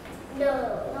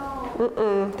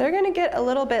 No. They're gonna get a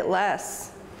little bit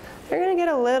less. They're gonna get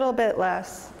a little bit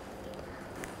less.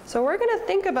 So we're gonna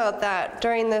think about that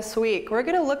during this week. We're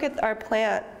gonna look at our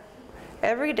plant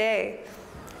every day.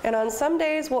 And on some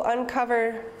days we'll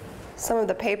uncover some of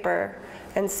the paper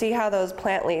and see how those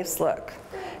plant leaves look.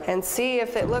 And see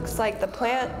if it looks like the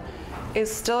plant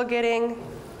is still getting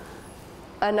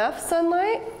enough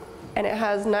sunlight and it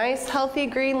has nice healthy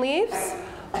green leaves,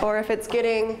 or if it's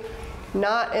getting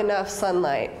not enough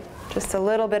sunlight, just a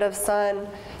little bit of sun.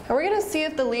 And we're gonna see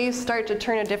if the leaves start to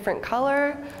turn a different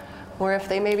color, or if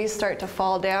they maybe start to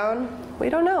fall down. We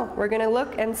don't know. We're going to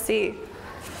look and see.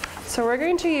 So we're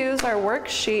going to use our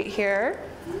worksheet here,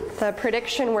 the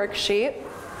prediction worksheet.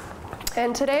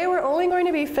 And today we're only going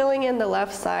to be filling in the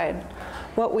left side,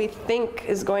 what we think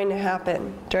is going to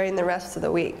happen during the rest of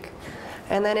the week.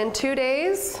 And then in 2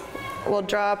 days, we'll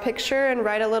draw a picture and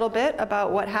write a little bit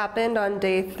about what happened on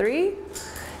day 3,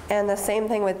 and the same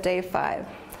thing with day 5.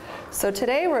 So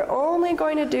today we're only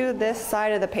going to do this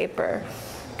side of the paper,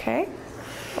 okay?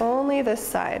 Only this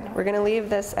side. We're going to leave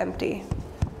this empty.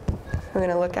 We're going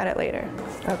to look at it later,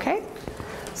 okay?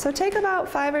 So take about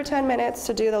 5 or 10 minutes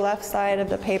to do the left side of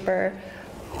the paper.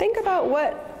 Think about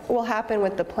what will happen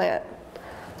with the plant.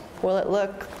 Will it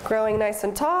look growing nice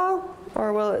and tall,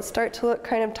 or will it start to look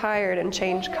kind of tired and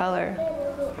change color?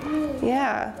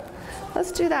 Yeah,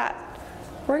 let's do that.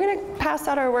 We're going to pass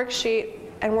out our worksheet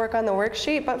and work on the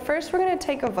worksheet, but first we're going to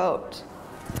take a vote.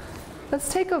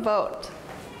 Let's take a vote.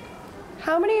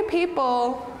 How many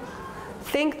people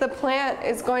think the plant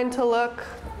is going to look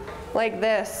like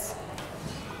this?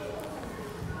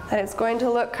 And it's going to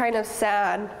look kind of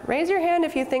sad. Raise your hand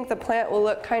if you think the plant will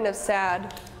look kind of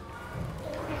sad.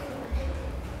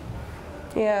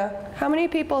 Yeah. How many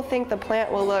people think the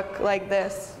plant will look like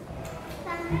this?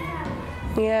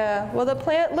 Yeah. Will the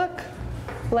plant look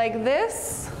like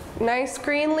this? Nice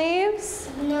green leaves?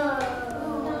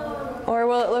 No. Or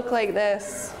will it look like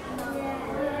this?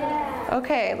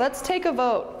 Okay, let's take a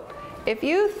vote. If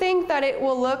you think that it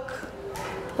will look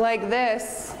like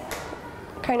this,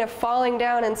 kind of falling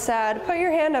down and sad, put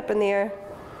your hand up in the air.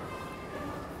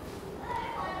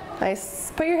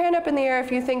 Nice. Put your hand up in the air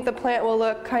if you think the plant will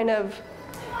look kind of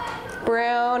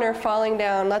brown or falling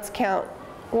down. Let's count.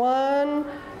 1,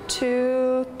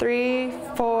 2, 3,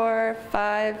 4,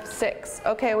 5, 6.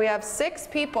 Okay, we have 6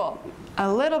 people.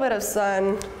 A little bit of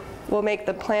sun will make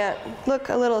the plant look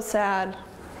a little sad.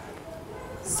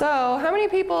 So, how many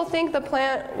people think the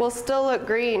plant will still look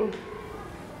green?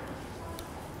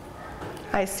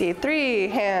 I see 3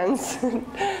 hands.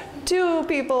 2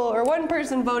 people, or 1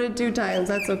 person voted 2 times.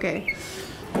 That's okay.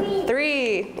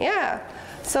 3, yeah.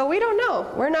 So we don't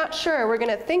know. We're not sure. We're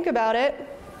going to think about it.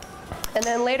 And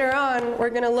then later on, we're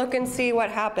going to look and see what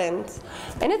happens.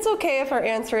 And it's okay if our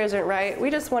answer isn't right. We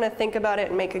just want to think about it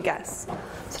and make a guess.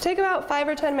 So take about 5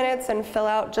 or 10 minutes and fill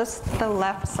out just the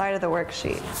left side of the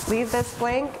worksheet. Leave this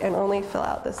blank and only fill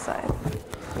out this side.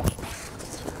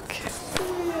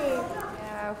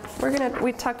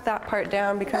 We tucked that part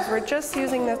down because we're just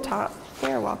using the top.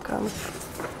 You're welcome.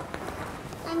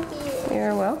 Thank you.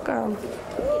 You're welcome.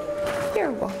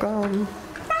 You're welcome.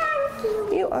 Thank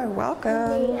you. You are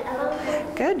welcome.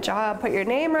 Good job. Put your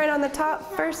name right on the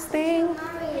top first thing.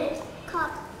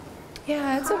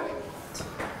 Yeah, it's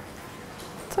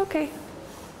okay.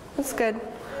 It's good.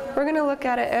 We're going to look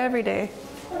at it every day.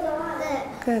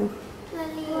 Good.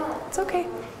 It's okay.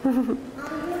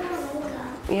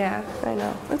 Yeah, I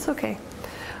know. It's okay.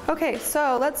 Okay,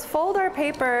 so let's fold our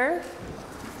paper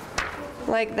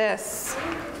like this.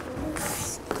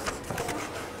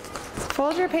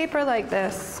 Fold your paper like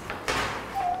this,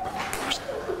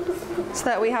 so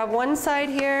that we have 1 side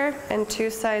here and 2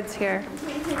 sides here.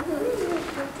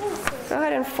 Go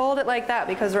ahead and fold it like that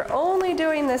because we're only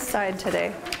doing this side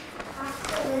today.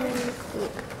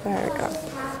 There we go.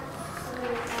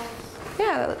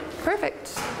 Yeah,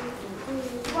 perfect.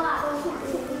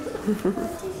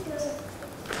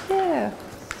 Yeah.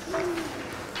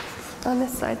 On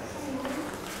this side.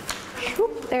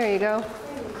 Whoop, there you go.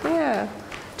 Yeah.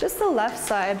 Just the left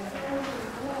side.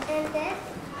 And this?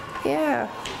 Yeah.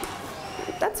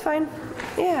 That's fine.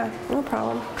 Yeah, no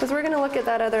problem. Because we're going to look at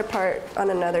that other part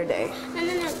on another day. And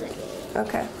another.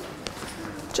 Okay.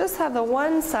 Just have the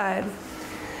 1 side.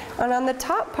 And on the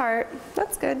top part,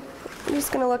 that's good. I'm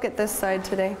just going to look at this side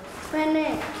today.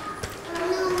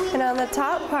 And on the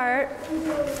top part,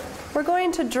 we're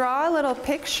going to draw a little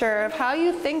picture of how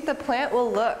you think the plant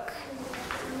will look.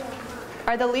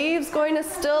 Are the leaves going to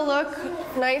still look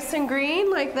nice and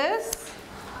green like this?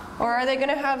 Or are they going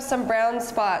to have some brown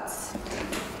spots?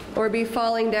 Or be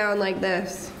falling down like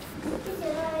this?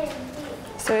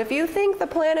 So if you think the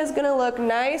plant is going to look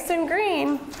nice and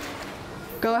green,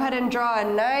 go ahead and draw a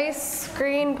nice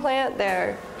green plant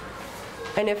there.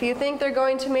 And if you think they're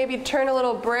going to maybe turn a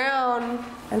little brown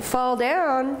and fall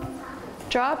down,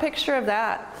 draw a picture of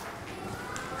that.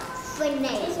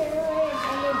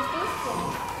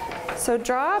 So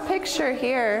draw a picture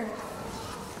here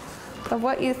of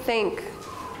what you think.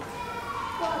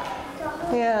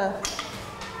 Yeah.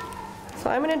 So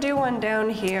I'm going to do one down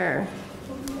here.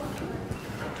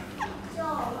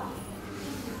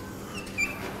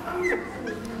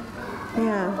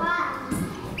 Yeah.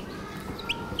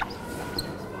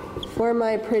 for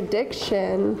my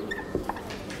prediction,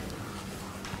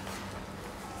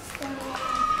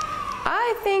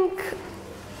 I think,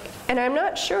 and I'm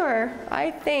not sure, I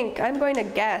think I'm going to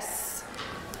guess.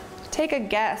 Take a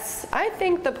guess. I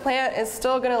think the plant is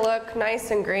still going to look nice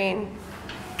and green.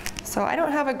 So I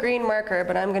don't have a green marker,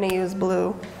 but I'm going to use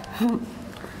blue.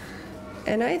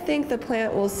 And I think the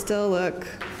plant will still look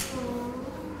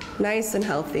nice and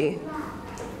healthy.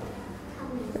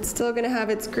 It's still going to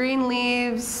have its green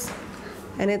leaves,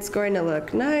 and it's going to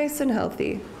look nice and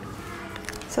healthy.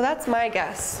 So that's my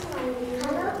guess.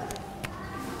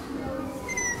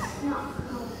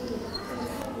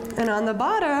 And on the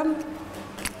bottom,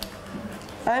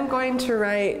 I'm going to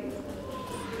write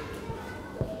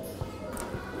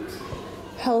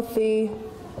healthy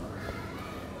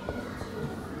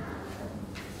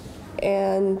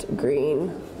and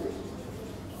green,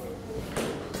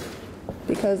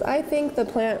 because I think the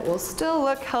plant will still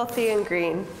look healthy and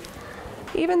green.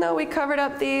 Even though we covered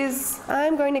up these,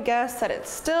 I'm going to guess that it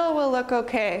still will look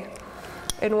okay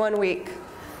in 1 week.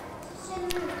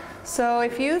 So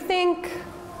if you think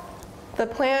the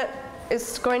plant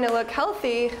is going to look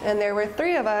healthy, and there were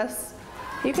 3 of us,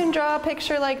 you can draw a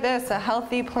picture like this, a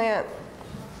healthy plant.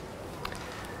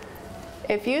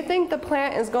 If you think the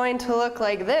plant is going to look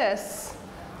like this,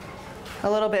 a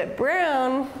little bit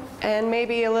brown and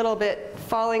maybe a little bit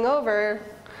falling over,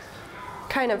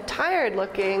 kind of tired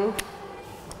looking,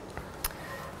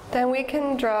 then we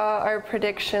can draw our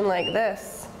prediction like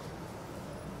this.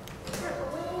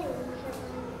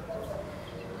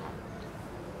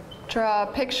 Draw a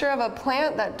picture of a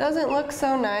plant that doesn't look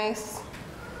so nice.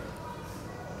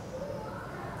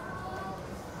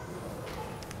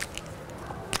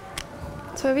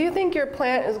 So if you think your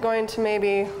plant is going to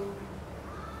maybe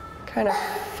kind of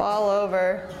fall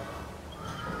over,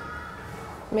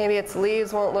 maybe its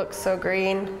leaves won't look so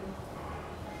green,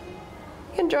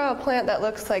 you can draw a plant that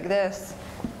looks like this.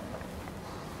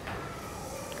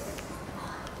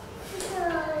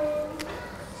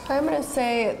 I'm going to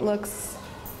say it looks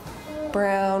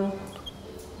brown.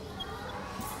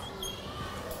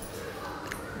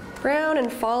 Brown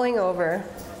and falling over.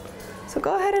 So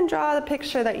go ahead and draw the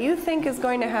picture that you think is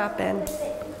going to happen.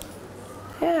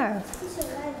 Yeah.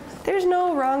 There's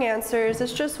no wrong answers,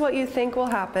 it's just what you think will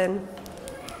happen.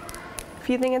 If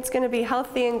you think it's going to be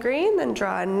healthy and green, then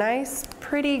draw a nice,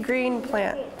 pretty green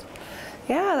plant.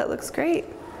 Yeah, that looks great.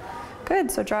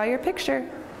 Good, so draw your picture.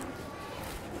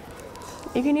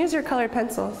 You can use your colored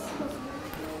pencils.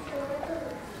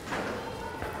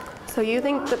 So you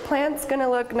think the plant's going to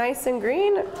look nice and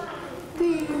green?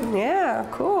 Yeah,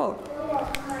 cool.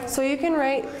 So you can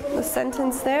write the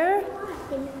sentence there,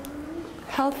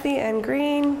 healthy and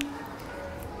green,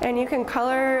 and you can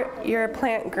color your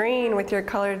plant green with your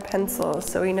colored pencils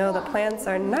so we know the plants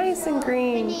are nice and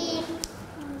green.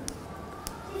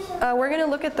 We're going to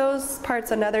look at those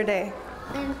parts another day.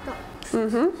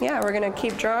 Yeah, we're going to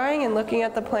keep drawing and looking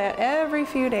at the plant every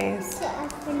few days.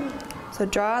 So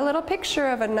draw a little picture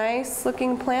of a nice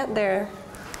looking plant there,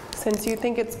 since you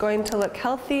think it's going to look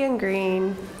healthy and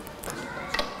green.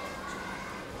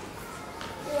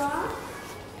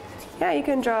 Yeah, you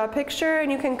can draw a picture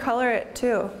and you can color it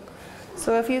too.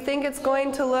 So if you think it's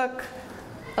going to look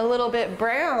a little bit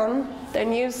brown,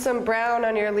 then use some brown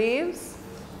on your leaves.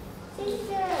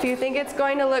 If you think it's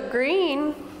going to look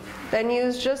green, then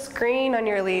use just green on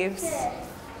your leaves.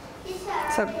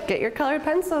 So get your colored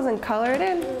pencils and color it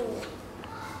in.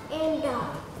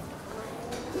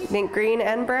 You think green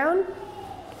and brown?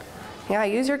 Yeah,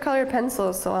 use your colored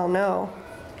pencils so I'll know.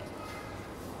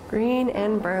 Green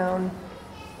and brown.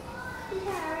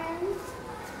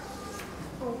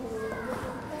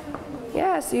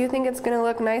 Yeah, so you think it's going to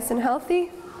look nice and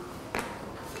healthy?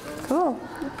 Cool.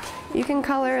 You can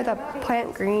color the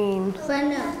plant green.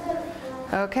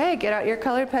 Okay, get out your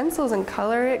colored pencils and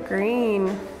color it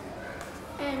green.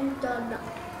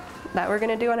 That we're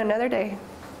going to do on another day.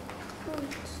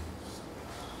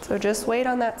 So just wait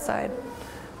on that side.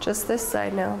 Just this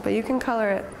side now, but you can color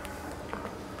it.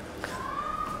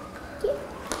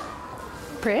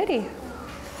 Pretty.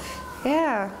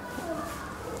 Yeah.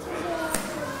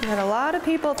 We got a lot of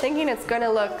people thinking it's going to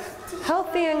look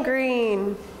healthy and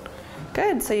green.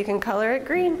 Good, so you can color it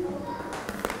green.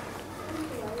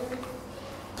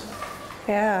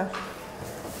 Yeah.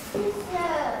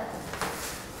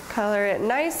 Color it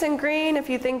nice and green if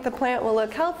you think the plant will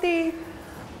look healthy,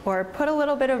 or put a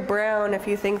little bit of brown if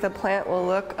you think the plant will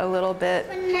look a little bit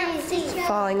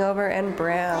falling over and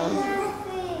brown.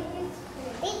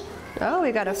 Oh,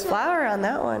 we got a flower on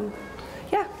that one.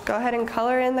 Yeah, go ahead and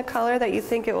color in the color that you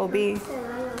think it will be.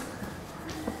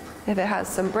 If it has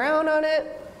some brown on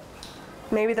it,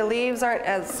 Maybe the leaves aren't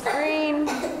as green.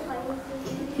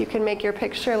 You can make your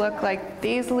picture look like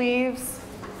these leaves.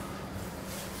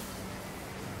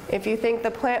 If you think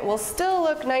the plant will still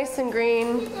look nice and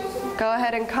green, go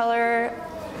ahead and color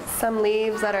some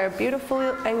leaves that are beautiful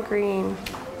and green.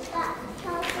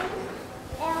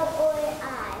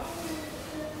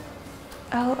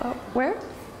 L-O-I. Where?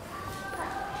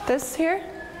 This here?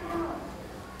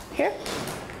 Here?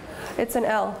 It's an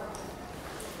L.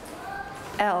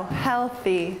 L,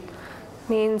 healthy,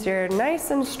 means you're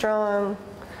nice and strong.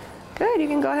 Good, you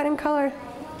can go ahead and color.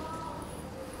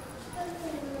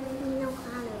 No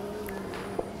color.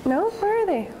 No, where are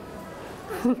they?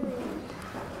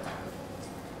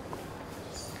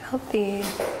 Healthy.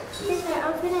 Sister,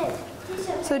 open it.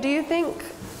 So do you think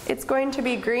it's going to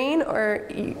be green, or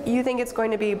you think it's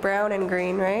going to be brown and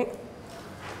green, right?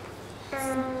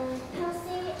 Healthy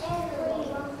and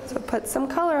green. So put some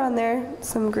color on there,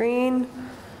 some green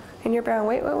in your brown.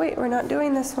 Wait, we're not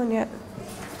doing this one yet.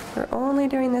 We're only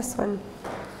doing this one.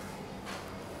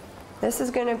 This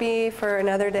is going to be for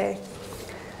another day.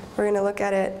 We're going to look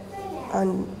at it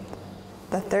on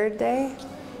the 3rd day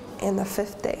and the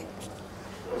 5th day.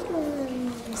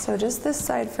 So just this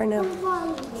side for now.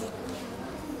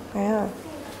 Yeah.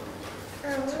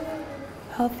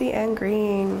 Healthy and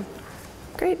green.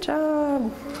 Great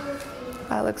job.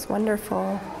 That looks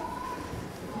wonderful.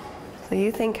 So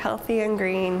you think healthy and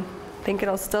green. Think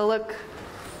it'll still look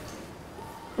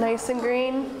nice and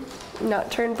green? Not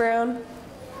turn brown?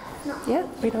 No. Yeah,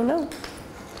 we don't know.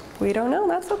 We don't know,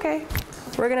 that's okay.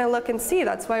 We're gonna look and see.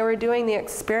 That's why we're doing the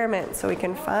experiment, so we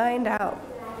can find out.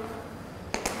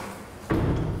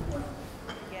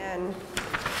 Again,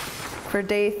 for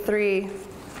day 3.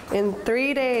 In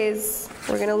 3 days,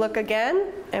 we're gonna look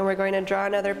again, and we're going to draw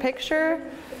another picture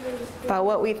about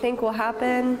what we think will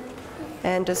happen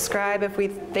and describe if we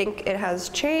think it has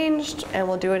changed, and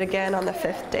we'll do it again on the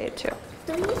 5th day too.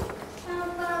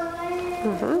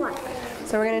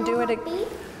 So we're gonna do it.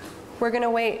 We're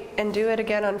gonna wait and do it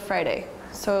again on Friday.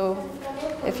 So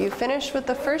if you finish with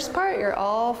the first part, you're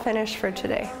all finished for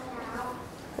today.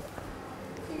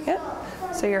 Yep.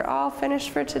 So you're all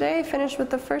finished for today. Finished with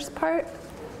the first part.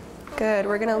 Good.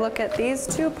 We're gonna look at these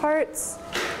 2 parts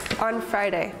on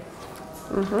Friday.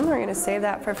 We're gonna save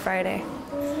that for Friday.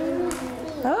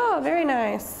 Oh, very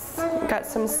nice. Got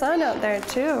some sun out there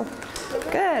too.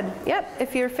 Good. Yep.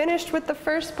 If you're finished with the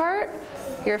first part,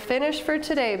 you're finished for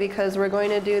today, because we're going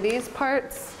to do these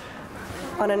parts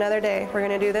on another day. We're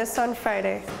going to do this on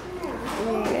Friday.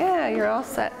 Yeah, you're all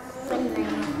set.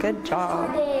 Good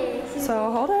job.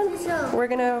 So hold on. We're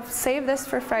going to save this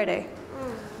for Friday.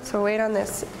 So wait on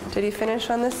this. Did you finish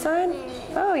on this side?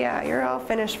 Oh yeah, you're all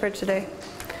finished for today.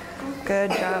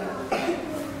 Good job.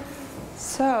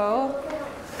 So,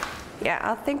 yeah,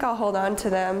 I think I'll hold on to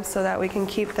them so that we can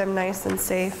keep them nice and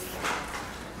safe.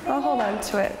 I'll hold on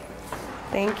to it.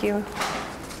 Thank you.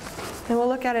 And we'll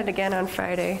look at it again on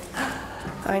Friday.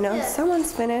 I know,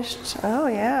 someone's finished. Oh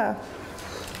yeah.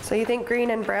 So you think green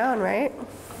and brown, right?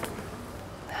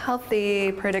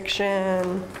 Healthy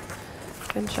prediction.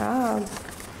 Good job.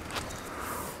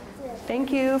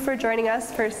 Thank you for joining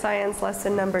us for science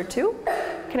lesson number 2.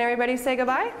 Can everybody say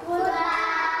goodbye?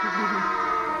 Goodbye.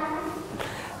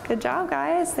 Good job,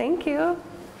 guys. Thank you.